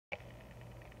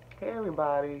Hey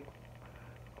everybody,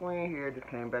 Queen here. Just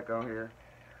came back on here,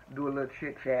 do a little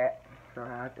chit chat. So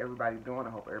how's everybody doing? I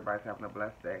hope everybody's having a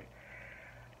blessed day.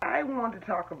 I want to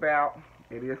talk about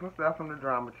it is some stuff from the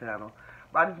drama channel,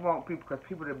 but I just want people because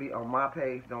people that be on my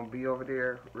page don't be over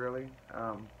there really.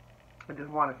 I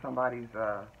just wanted somebody's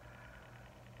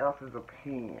else's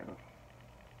opinion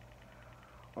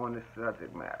on this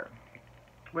subject matter.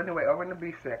 But anyway, over in the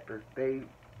B sector, they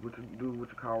would do what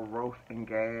you call roast and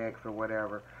gags or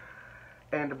whatever.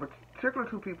 And the particular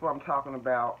two people I'm talking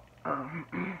about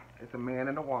is a man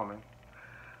and a woman.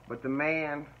 But the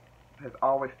man has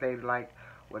always stated, like,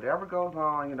 whatever goes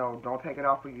on, don't take it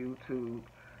off of YouTube,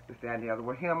 this, that, and the other.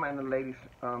 Well, him and the ladies,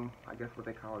 I guess what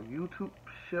they call YouTube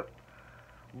ship,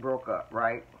 broke up,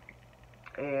 right?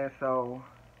 And so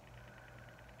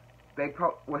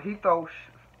he throws,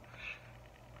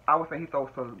 I would say he throws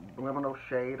subliminal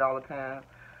shade all the time.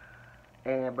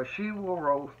 But she will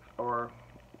roast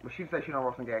but she says she don't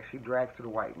roast and gag. She drags to the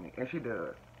white meat, and she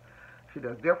does. She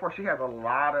does. Therefore, she has a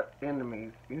lot of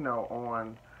enemies,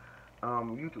 on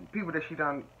YouTube. People that she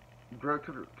done drug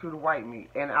to the white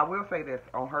meat. And I will say this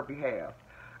on her behalf,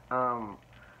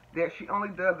 that she only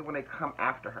does it when they come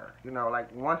after her.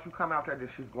 Like once you come after her, then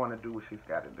she's going to do what she's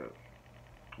got to do.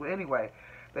 Well, anyway,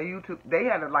 they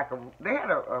had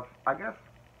I guess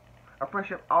a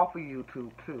friendship off of YouTube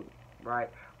too,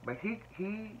 right? But he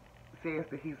says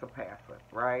that he's a pastor,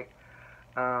 right?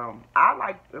 I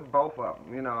like both of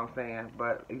them, you know what I'm saying?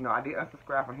 But, I did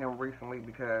unsubscribe from him recently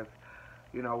because,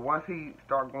 once he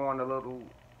started going a little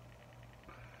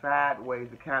sideways,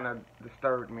 it kind of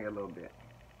disturbed me a little bit.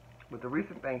 But the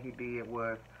recent thing he did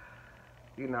was,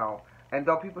 and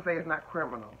though people say it's not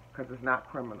criminal, because it's not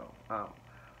criminal,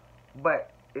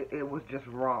 but it was just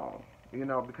wrong,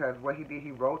 because what he did, he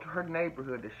rode to her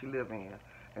neighborhood that she lived in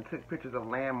and took pictures of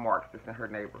landmarks that's in her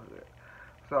neighborhood.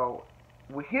 So,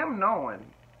 with him knowing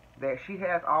that she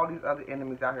has all these other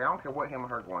enemies out here, I don't care what him and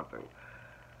her going through,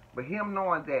 but him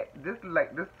knowing that this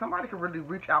somebody could really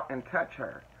reach out and touch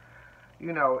her,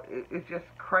 it's just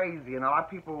crazy. And a lot of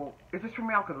people, it's just from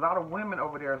me out because a lot of women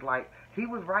over there is like, he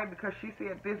was right because she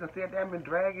said this and said that and been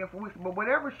dragging for weeks. But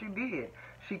whatever she did,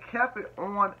 she kept it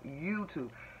on YouTube.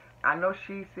 I know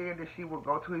she said that she would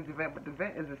go to his event, but the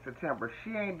event is in September.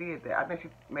 She ain't did that. I think she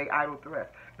made idle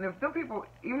threats. And if them people,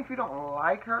 even if you don't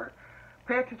like her,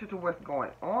 pay attention to what's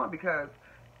going on, because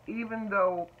even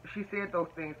though she said those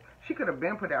things, she could have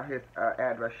been put out his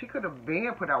address. She could have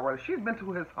been put out where she's been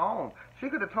to his home. She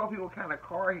could have told people what kind of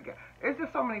car he got. It's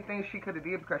just so many things she could have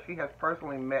did because she has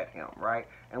personally met him, right?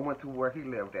 And went to where he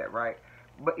lived at, right?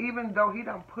 But even though he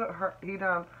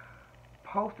done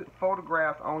posted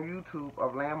photographs on YouTube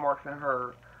of landmarks in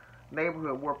her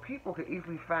neighborhood where people could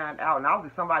easily find out, and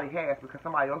obviously somebody has because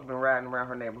somebody else has been riding around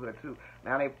her neighborhood too.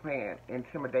 Now they're paying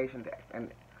intimidation tax,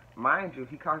 and mind you,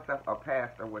 he calls himself a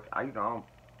pastor, which I'm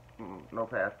no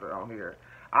pastor on here.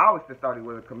 I always just thought he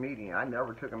was a comedian. I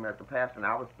never took him as a pastor, and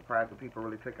I was surprised that people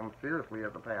really took him seriously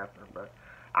as a pastor. But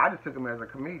I just took him as a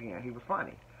comedian. He was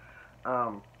funny,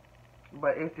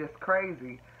 but it's just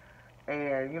crazy.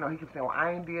 And, he keeps saying, well,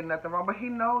 I ain't did nothing wrong. But he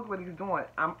knows what he's doing.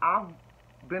 I've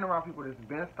been around people that's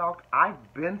been stalked. I've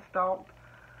been stalked.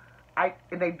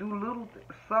 And they do little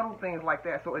subtle things like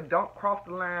that. So it don't cross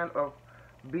the line of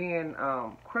being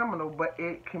criminal, but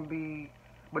it can be,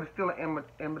 but it's still an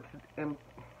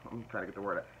I'm trying to get the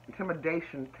word out,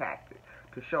 intimidation tactic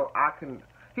to show I can.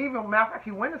 He even, matter of fact,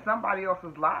 he went to somebody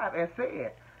else's live and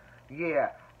said, yeah,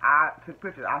 I took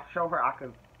pictures. I show her I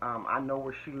could. I know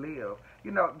where she lives.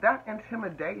 That's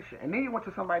intimidation. And then you went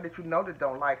to somebody that that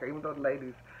don't like her, even though the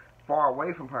lady's far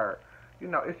away from her.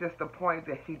 It's just the point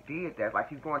that he did that. Like,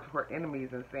 he's going to her enemies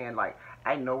and saying, like,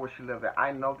 I know where she lives at.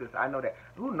 I know this. I know that.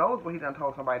 Who knows what he done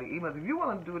told somebody? Even if you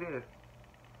want to do this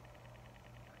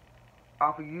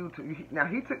off of YouTube. Now,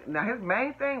 his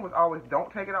main thing was always,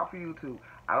 don't take it off of YouTube.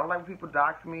 I don't like when people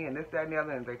dox me and this, that, and the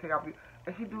other, and they take off YouTube.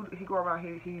 And he go around,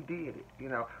 he did it,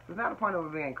 So it's not the point of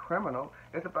it being criminal.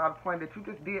 It's about the point that you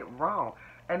just did wrong.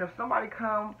 And if somebody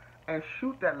come and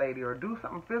shoot that lady or do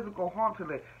something physical harm to the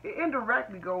lady, it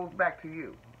indirectly goes back to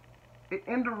you. It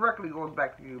indirectly goes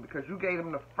back to you because you gave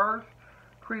him the first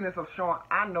credence of showing,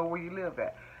 I know where you live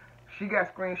at. She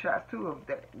got screenshots too of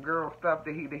that girl stuff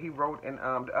that he wrote in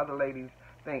the other lady's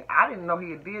thing. I didn't know he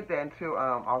had did that until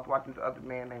I was watching this other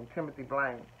man named Timothy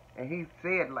Blaine, and he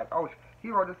said like, oh, he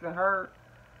wrote this in her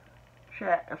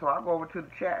chat, and so I go over to the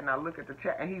chat and I look at the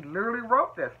chat, and he literally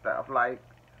wrote that stuff. Like,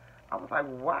 I was like,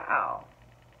 wow,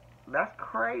 that's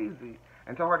crazy.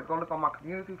 And told her to go look on my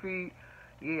community feed.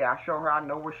 Yeah, I show her I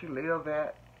know where she lives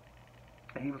at.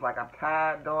 And he was like, I'm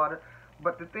tired, daughter.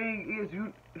 But the thing is,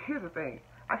 here's the thing.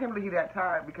 I can't believe he that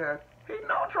tired because he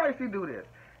know Tracy do this.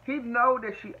 He know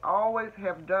that she always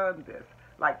have done this.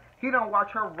 Like, he don't watch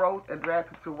her roast and drag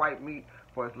her to white meat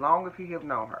for as long as he have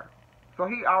known her. So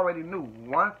he already knew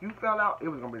once you fell out, it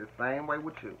was going to be the same way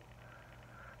with you.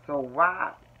 So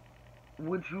why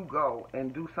would you go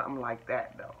and do something like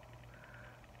that, though?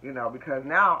 You know, because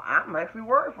now I'm actually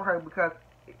worried for her because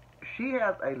she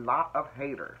has a lot of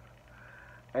haters.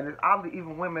 And there's obviously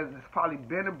even women that's probably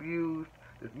been abused.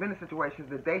 There's many situations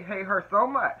that they hate her so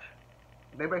much.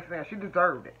 They basically saying she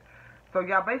deserved it. So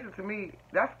y'all basically to me,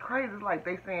 that's crazy. It's like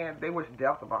they saying they wish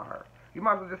death upon her. You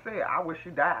might as well just say, I wish she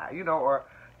died, you know, or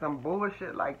some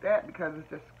bullshit like that because it's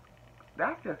just,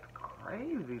 that's just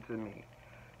crazy to me.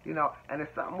 You know, and if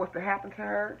something was to happen to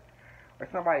her, or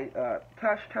somebody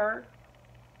touched her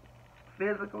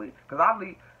physically, because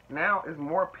obviously now is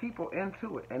more people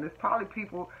into it, and it's probably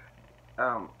people,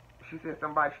 she said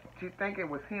somebody, she think it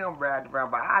was him riding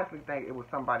around, but I actually think it was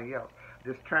somebody else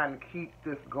just trying to keep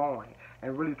this going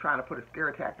and really trying to put a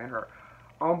scare tactic in her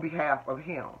on behalf of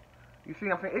him. You see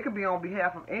what I'm saying? It could be on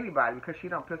behalf of anybody because she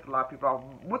done pissed a lot of people off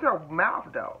with her mouth,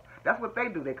 though. That's what they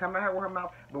do. They come at her with her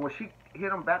mouth, but when she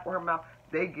hit them back with her mouth,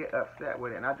 they get upset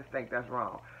with it, and I just think that's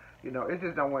wrong. You know, it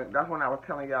just don't went. That's when I was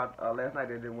telling y'all last night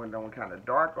that it went kind of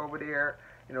dark over there.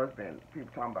 You know, it's been people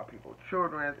talking about people's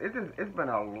children. It's been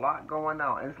a lot going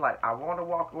on. And it's like I want to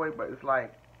walk away, but it's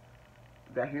like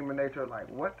that human nature, like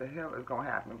what the hell is gonna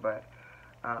happen? But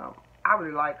I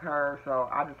really like her, so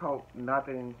I just hope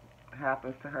nothing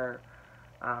happens to her,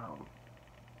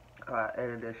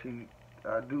 and that she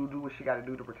do what she got to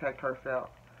do to protect herself.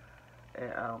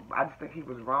 And I just think he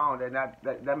was wrong, and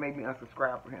that made me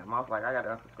unsubscribe from him. I was like, I got to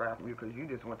unsubscribe from you because you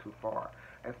just went too far.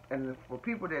 And for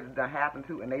people that happen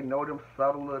to, and they know them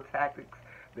subtle little tactics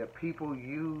that people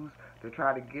use to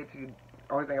try to get to you.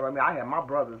 Only thing about me, I had my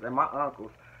brothers and my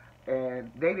uncles, and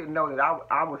they didn't know that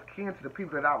I was kin to the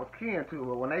people that I was kin to.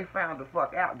 But when they found the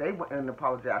fuck out, they went and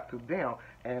apologized to them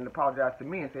and apologized to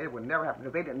me and said it would never happen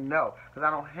because they didn't know. Because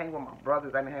I don't hang with my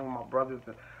brothers. I didn't hang with my brothers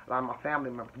and a lot of my family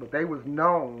members. But they was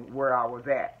known where I was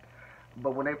at.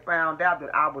 But when they found out that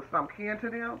I was some kin to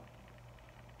them,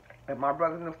 and my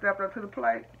brothers and them stepped up to the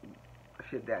plate,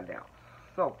 shit that down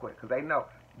so quick because they know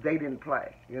they didn't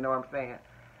play. You know what I'm saying?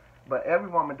 But every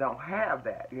woman don't have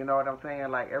that. You know what I'm saying?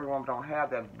 Like, every woman don't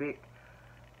have that big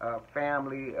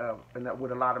family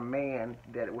with a lot of men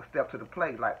that will step to the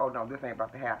plate. Like, oh, no, this ain't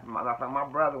about to happen. My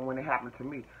brother, when it happened to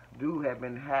me, dude had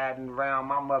been hiding around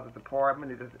my mother's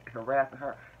apartment and just harassing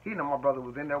her. He know my brother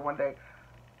was in there one day,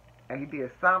 and he did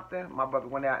something. My brother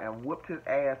went out and whooped his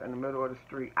ass in the middle of the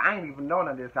street. I ain't even know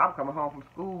none of this. I'm coming home from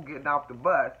school, getting off the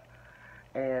bus,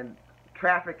 and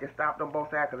traffic is stopped on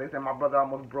both sides because they said my brother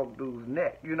almost broke dude's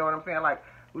neck. You know what I'm saying? Like,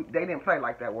 they didn't play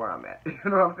like that where I'm at. You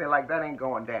know what I'm saying? Like, that ain't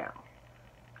going down.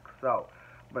 So,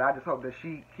 but I just hope that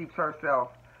she keeps herself,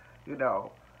 you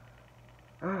know,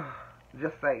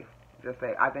 just safe. Just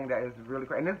safe. I think that is really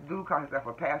great. And this dude calls himself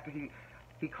a pastor.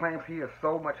 He claims he is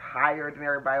so much higher than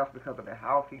everybody else because of the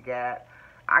house he got.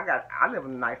 I live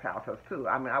in a nice house too.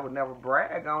 I mean, I would never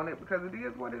brag on it because it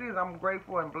is what it is. I'm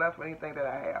grateful and blessed for anything that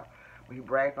I have. He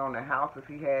brags on the houses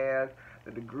he has,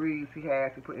 the degrees he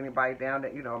has. He put anybody down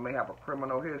that, you know, may have a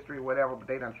criminal history or whatever, but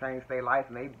they done changed their life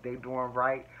and they doing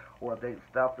right. Or if their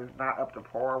stuff is not up to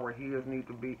par where his need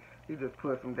to be, he just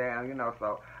puts them down, you know.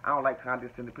 So I don't like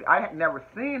condescending people. I had never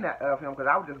seen that of him because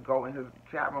I would just go in his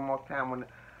chat room most of the time when,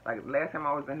 like, last time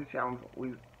I was in his chat room,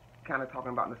 we kind of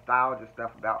talking about nostalgia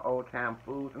stuff, about old time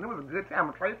foods, and it was a good time.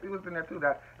 And Tracy was in there too.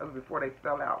 That was before they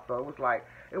fell out, so it was like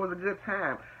it was a good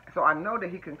time. So I know that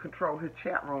he can control his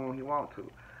chat room when he wants to,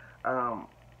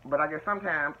 but I guess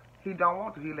sometimes he don't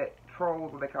want to. He let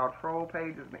trolls, what they call troll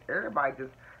pages, and everybody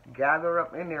just gather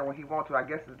up in there when he wants to. I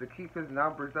guess it's to keep his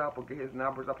numbers up or get his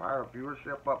numbers up higher,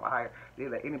 viewership up higher. They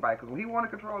let anybody, because when he want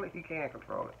to control it, he can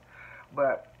control it.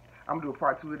 But I'm going to do a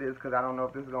part 2 of this because I don't know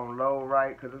if this is going to load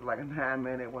right because it's like a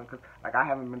 9-minute one. Because, like, I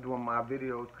haven't been doing my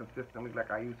videos consistently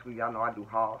like I used to. Y'all know I do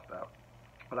haul stuff.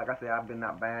 But like I said, I've been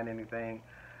not buying anything.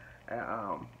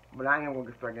 But I am going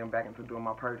to start getting back into doing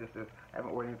my purchases. I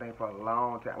haven't ordered anything for a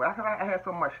long time. But I had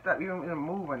so much stuff. Even in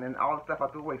moving and all the stuff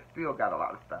I threw away, still got a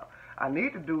lot of stuff. I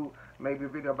need to do maybe a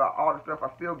video about all the stuff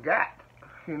I still got.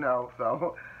 You know,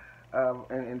 so,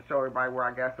 and show everybody where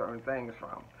I got certain things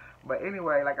from. But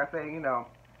anyway, like I say, you know,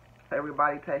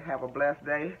 everybody have a blessed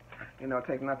day. You know,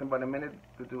 take nothing but a minute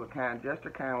to do a kind gesture,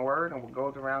 kind word, and what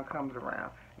goes around comes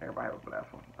around. Everybody have a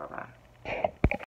blessed one. Bye-bye.